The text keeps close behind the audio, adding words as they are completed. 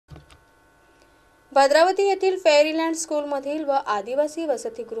भद्रावती येथील फेरीलँड स्कूलमधील व आदिवासी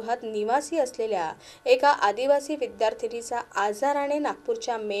वसतिगृहात निवासी असलेल्या एका आदिवासी विद्यार्थिनीचा आजाराने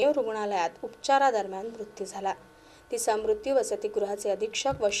नागपूरच्या मेयो रुग्णालयात उपचारादरम्यान मृत्यू झाला। तिचा मृत्यू वसतिगृहाचे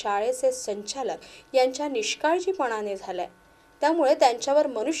अधीक्षक व शाळेचे संचालक यांच्या निष्काळजीपणाने झालाय। त्यामुळे त्यांच्यावर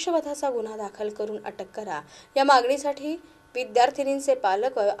मनुष्यवधाचा गुन्हा दाखल करून अटक करा या मागणीसाठी विद्यार्थिनींचे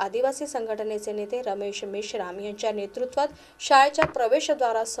पालक व आदिवासी संघटनेचे नेते रमेश मेश्राम यांच्या नेतृत्वात शाळेच्या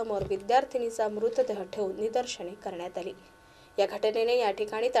प्रवेशद्वारासमोर विद्यार्थिनीचा मृतदेह ठेवून निदर्शने करण्यात आली। या घटनेने या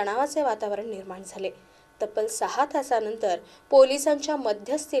ठिकाणी तणावाचे वातावरण निर्माण झाले। तब्बल 6 तासानंतर पोलिसांच्या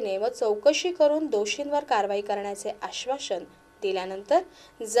मध्यस्थीने व चौकशी करून दोषींवर कारवाई करण्याचे आश्वासन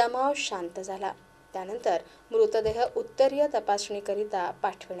दिल्यानंतर जमाव शांत झाला। त्यानंतर मृतदेह उत्तरीय तपासणीकरिता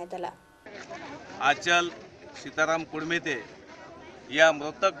पाठवण्यात आला। आचल सीताराम कुडमेते या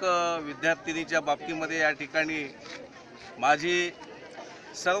मृतक विद्यार्थिनीच्या बाबतीमध्ये या ठिकाणी माझी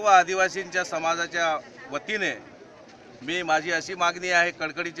सर्व आदिवासींच्या समाजाच्या वतीने माझी अशी मागणी आहे,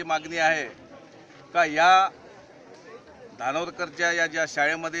 कडकडीची मागणी आहे का या धानोरकरच्या या ज्या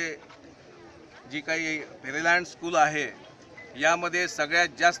शाळेमध्ये जी काही फेरीलँड स्कूल आहे यामध्ये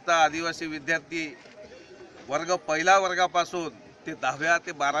सगळ्यात जास्त आदिवासी विद्यार्थी वर्ग पहिल्या वर्गापासून ते 10व्या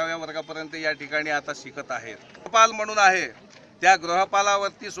ते 12व्या वर्गापर्यंत या ठिकाणी आता शिकत आहेत। गृहपाल म्हणून आहे, त्या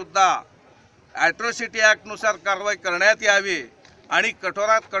गृहपालावरती सुद्धा ॲट्रॉसिटी ॲक्टनुसार कारवाई करण्यात यावी आणि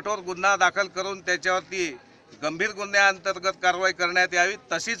कठोरात कठोर गुन्हा दाखल करून त्याच्यावरती गंभीर गुन्ह्याअंतर्गत कारवाई करण्यात यावी।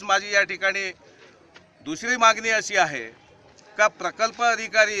 तशीच माझी या ठिकाणी दुसरी मागणी अशी आहे का प्रकल्प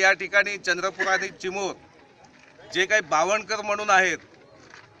अधिकारी या ठिकाणी चंद्रपूर आणि चिमूर जे काही बावणकर म्हणून आहेत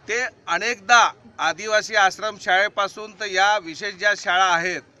ते अनेकदा आदिवासी आश्रम शाळेपासून तर या विशेष ज्या शाळा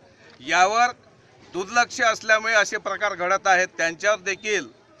आहेत यावर दुर्लक्ष असल्यामुळे असे प्रकार घडत आहेत। त्यांच्यावर देखील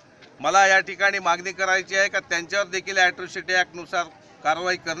मला या ठिकाणी मागणी करायची आहे का त्यांच्यावर देखील ॲट्रॉसिटी ॲक्टनुसार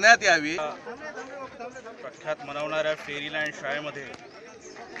कारवाई करण्यात यावी। प्रख्यात मनवणाऱ्या फेरीलँड शाळेमध्ये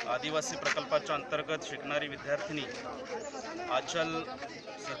आदिवासी प्रकल्पाच्या अंतर्गत शिकणारी विद्यार्थिनी आचल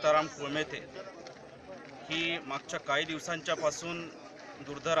सीताराम कुडमेते ही मागच्या काही दिवसांच्यापासून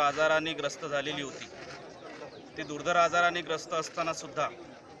दुर्धर आजाराने ग्रस्त झालेली होती। ती दुर्धर आजाराने ग्रस्त असताना सुद्धा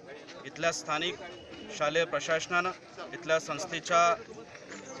इथल्या स्थानिक शालेय प्रशासनानं, इथल्या संस्थेच्या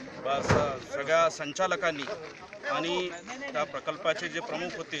सगळ्या संचालकांनी आणि त्या प्रकल्पाचे जे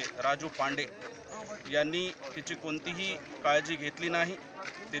प्रमुख होते राजू पांडे यांनी तिची कोणतीही काळजी घेतली नाही,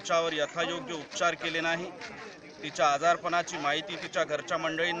 तिच्यावर यथायोग्य उपचार केले नाही, तिच्या आजारपणाची माहिती तिच्या घरच्या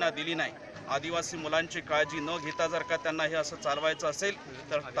मंडळींना दिली नाही। आदिवासी मुलांची काळजी न घेता जर का त्यांना हे असं चालवायचं असेल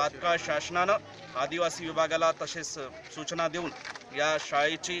तर तात्काळ शासनानं आदिवासी विभागाला तसेच सूचना देऊन या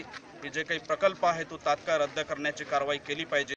शाळेची जे काही प्रकल्प आहे तो तात्काळ रद्द करण्याची कारवाई केली पाहिजे।